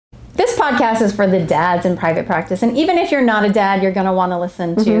podcast is for the dads in private practice. And even if you're not a dad, you're going to want to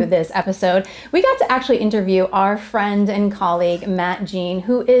listen to this episode. We got to actually interview our friend and colleague, Matt Jean,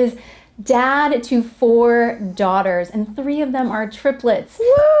 who is dad to 4 daughters, and 3 of them are triplets.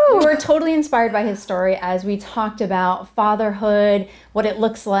 Woo! We were totally inspired by his story as we talked about fatherhood, what it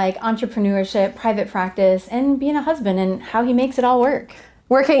looks like, entrepreneurship, private practice, and being a husband, and how he makes it all work.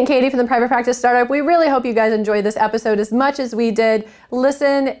 We're Kate and Katie from the Private Practice Startup. We really hope you guys enjoyed this episode as much as we did.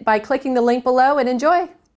 Listen by clicking the link below and enjoy.